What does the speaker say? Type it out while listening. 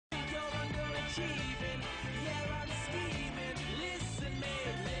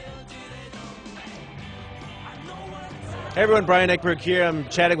Hey everyone, Brian Eckberg here. I'm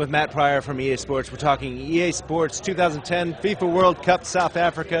chatting with Matt Pryor from EA Sports. We're talking EA Sports 2010 FIFA World Cup South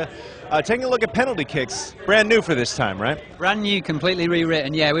Africa. Taking a look at penalty kicks. Brand new for this time, right? Brand new, completely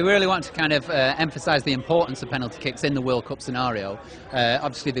rewritten. Yeah, we really want to kind of emphasise the importance of penalty kicks in the World Cup scenario.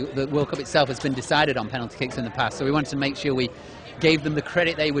 Obviously, the World Cup itself has been decided on penalty kicks in the past, so we wanted to make sure we gave them the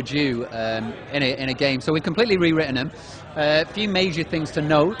credit they were due in a game. So we've completely rewritten them. A few major things to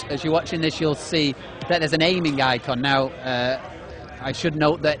note. As you're watching this, you'll see that there's an aiming icon. Now, I should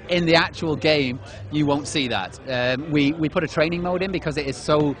note that in the actual game, you won't see that. We put a training mode in because it is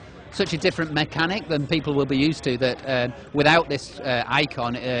such a different mechanic than people will be used to that without this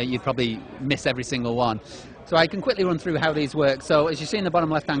icon, you'd probably miss every single one. So I can quickly run through how these work. So as you see in the bottom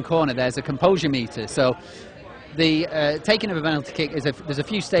left-hand corner, there's a composure meter. So the taking of a penalty kick there's a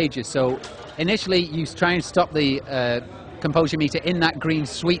few stages. So initially, you try and stop the composure meter in that green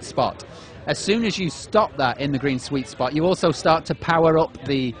sweet spot. As soon as you stop that in the green sweet spot, you also start to power up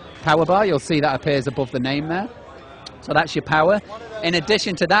the power bar. You'll see that appears above the name there. So that's your power. In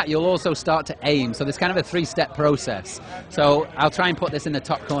addition to that, you'll also start to aim. So there's kind of a three-step process. So I'll try and put this in the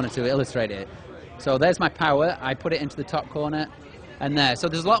top corner to illustrate it. So there's my power. I put it into the top corner and there. So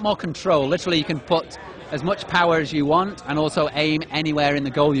there's a lot more control. Literally, you can put as much power as you want and also aim anywhere in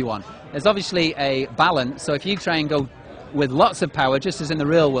the goal you want. There's obviously a balance. So if you try and go with lots of power, just as in the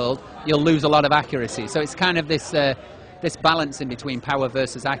real world, you'll lose a lot of accuracy. So it's kind of this balance in between power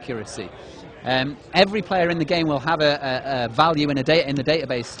versus accuracy. Every player in the game will have a value in the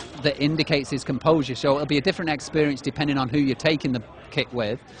database that indicates his composure, so it'll be a different experience depending on who you're taking the kick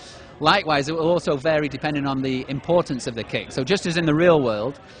with. Likewise, it will also vary depending on the importance of the kick. So just as in the real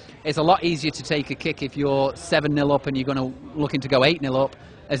world, it's a lot easier to take a kick if you're 7-0 up and you're looking to go 8-0 up,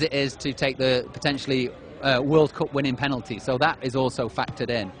 as it is to take the potentially World Cup winning penalty. So that is also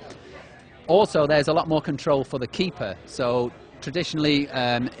factored in. Also, there's a lot more control for the keeper. So traditionally,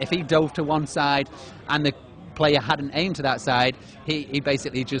 if he dove to one side and the player hadn't aimed to that side, he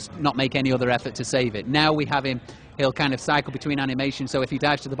basically just not make any other effort to save it. Now we have him, he'll kind of cycle between animations, so if he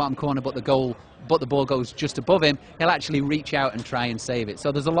dives to the bottom corner but the ball goes just above him, he'll actually reach out and try and save it.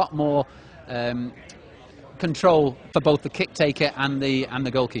 So there's a lot more control for both the kick taker and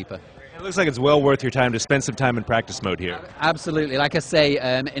the goalkeeper. It looks like it's well worth your time to spend some time in practice mode here. Absolutely. Like I say,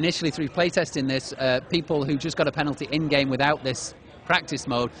 initially through playtesting this, people who just got a penalty in-game without this practice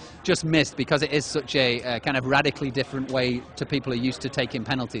mode just missed, because it is such a kind of radically different way to people who are used to taking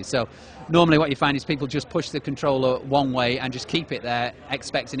penalties. So normally what you find is people just push the controller one way and just keep it there,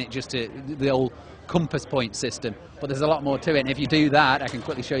 expecting it just to the old compass point system. But there's a lot more to it, and if you do that, I can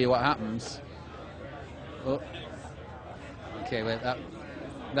quickly show you what happens. Oh. Okay, well,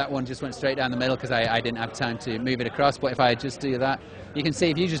 that one just went straight down the middle because I didn't have time to move it across. But if I just do that, you can see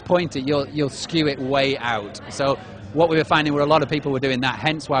if you just point it, you'll skew it way out. So what we were finding were a lot of people were doing that,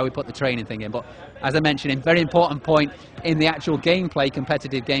 hence why we put the training thing in. But as I mentioned, a very important point, in the actual gameplay,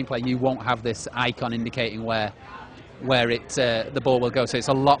 competitive gameplay, you won't have this icon indicating where the ball will go. So it's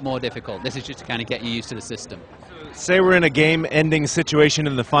a lot more difficult. This is just to kind of get you used to the system. Say we're in a game-ending situation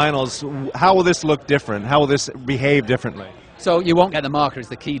in the finals. How will this look different? How will this behave differently? So you won't get the marker is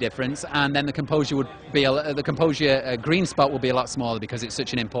the key difference, and then the composure would be green spot will be a lot smaller because it's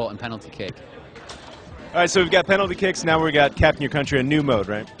such an important penalty kick. All right, so we've got penalty kicks. Now we've got Captain Your Country, a new mode,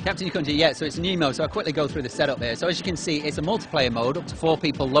 right? Captain Your Country, yeah. So it's a new mode. So I'll quickly go through the setup here. So as you can see, it's a multiplayer mode, up to 4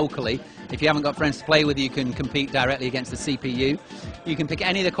 people locally. If you haven't got friends to play with, you can compete directly against the CPU. You can pick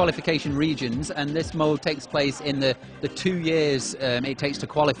any of the qualification regions, and this mode takes place in the 2 years it takes to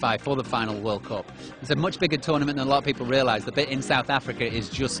qualify for the final World Cup. It's a much bigger tournament than a lot of people realise. The bit in South Africa is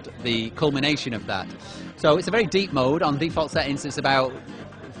just the culmination of that. So it's a very deep mode. On default settings, it's about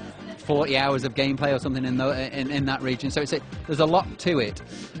 40 hours of gameplay or something in that region. So there's a lot to it.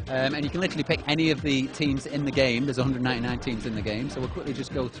 And you can literally pick any of the teams in the game. There's 199 teams in the game. So we'll quickly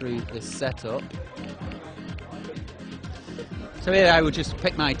just go through this setup. So here I would just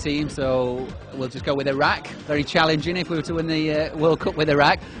pick my team, so we'll just go with Iraq. Very challenging if we were to win the World Cup with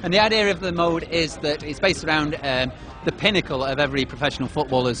Iraq. And the idea of the mode is that it's based around the pinnacle of every professional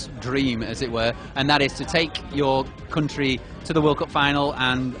footballer's dream, as it were, and that is to take your country to the World Cup final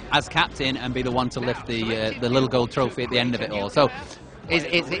and as captain and be the one to lift the little gold trophy at the end of it all. So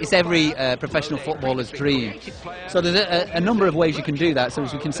it's every professional footballer's dream. So there's a number of ways you can do that. So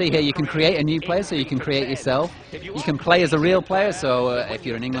as you can see here, you can create a new player, so you can create yourself. You can play as a real player, so if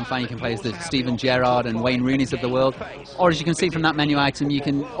you're an England fan, you can play as the Steven Gerrard and Wayne Rooney's of the world. Or as you can see from that menu item, you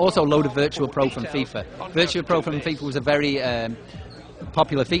can also load a Virtual Pro from FIFA. Virtual Pro from FIFA was a very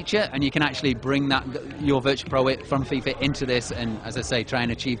popular feature, and you can actually bring your Virtual Pro from FIFA into this and, as I say, try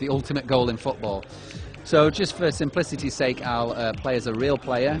and achieve the ultimate goal in football. So just for simplicity's sake, I'll play as a real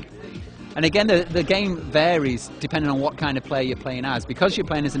player. And again, the game varies depending on what kind of player you're playing as. Because you're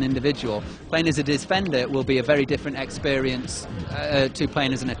playing as an individual, playing as a defender will be a very different experience to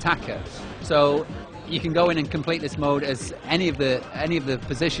playing as an attacker. So you can go in and complete this mode as any of the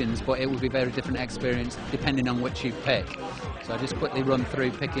positions, but it will be a very different experience depending on which you pick. So I'll just quickly run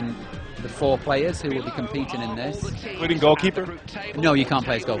through picking the 4 players who will be competing in this. Including goalkeeper? No, you can't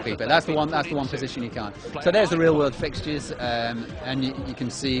play as goalkeeper. That's the one position you can't. So there's the real world fixtures, and you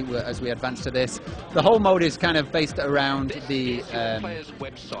can see as we advance to this, the whole mode is kind of based around the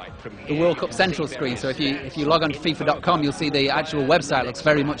World Cup Central screen. So if you log on to FIFA.com, you'll see the actual website looks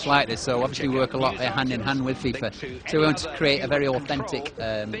very much like this. So obviously we work a lot hand in hand with FIFA. So we want to create a very authentic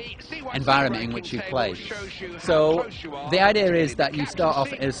environment in which you play. So the idea is that you start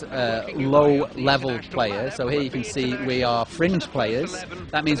off as low-level players. So here you can see we are fringe players.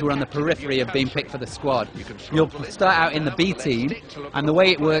 That means we're on the periphery of being picked for the squad. You'll start out in the B team, and the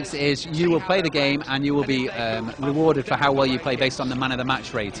way it works is you will play the game and you will be rewarded for how well you play based on the man of the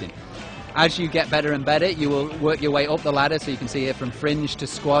match rating. As you get better and better, you will work your way up the ladder. So you can see here from fringe to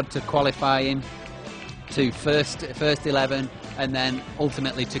squad to qualifying to first 11, and then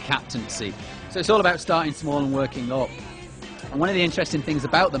ultimately to captaincy. So it's all about starting small and working up. And one of the interesting things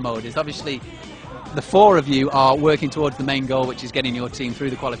about the mode is obviously the 4 of you are working towards the main goal, which is getting your team through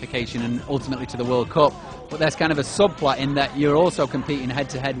the qualification and ultimately to the World Cup. But there's kind of a subplot in that you're also competing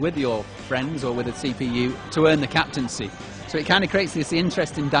head-to-head with your friends or with a CPU to earn the captaincy. So it kind of creates this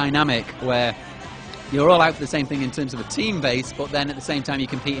interesting dynamic where you're all out for the same thing in terms of a team base, but then at the same time you're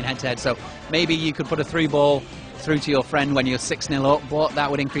competing head-to-head. So maybe you could put a through ball through to your friend when you're 6-0 up, but that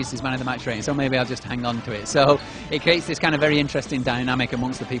would increase his man of the match rating, so maybe I'll just hang on to it. So it creates this kind of very interesting dynamic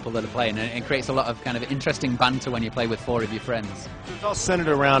amongst the people that are playing, and it creates a lot of kind of interesting banter when you play with 4 of your friends. It's all centered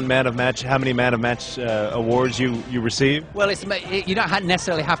around man of match. How many man of match awards you receive? Well, you don't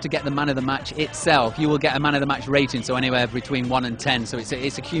necessarily have to get the man of the match itself. You will get a man of the match rating, so anywhere between 1 and 10, so it's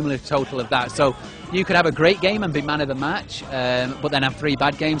a cumulative total of that. So you could have a great game and be man of the match, but then have 3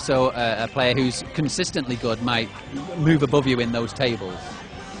 bad games, so a player who's consistently good might move above you in those tables.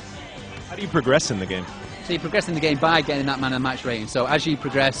 How do you progress in the game? So you progress in the game by getting that man of the match rating. So as you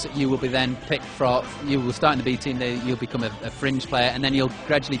progress, you will be then picked for, you will start in the B team, you'll become a fringe player, and then you'll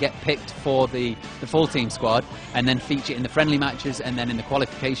gradually get picked for the full team squad, and then feature in the friendly matches, and then in the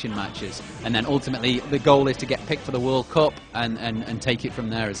qualification matches. And then ultimately the goal is to get picked for the World Cup and take it from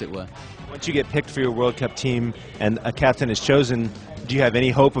there, as it were. Once you get picked for your World Cup team and a captain is chosen, do you have any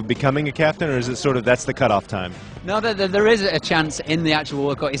hope of becoming a captain, or is it sort of that's the cutoff time? No, there is a chance in the actual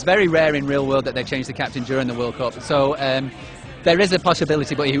World Cup. It's very rare in real world that they change the captain during the World Cup. So there is a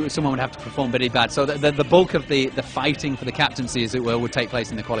possibility, but someone would have to perform pretty bad. So the bulk of the fighting for the captaincy, as it were, would take place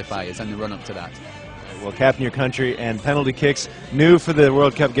in the qualifiers and the run-up to that. Well, captain your country and penalty kicks, new for the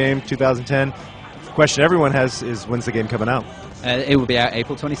World Cup game 2010. The question everyone has is, when's the game coming out? It will be out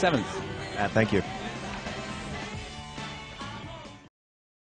April 27th. Matt, thank you.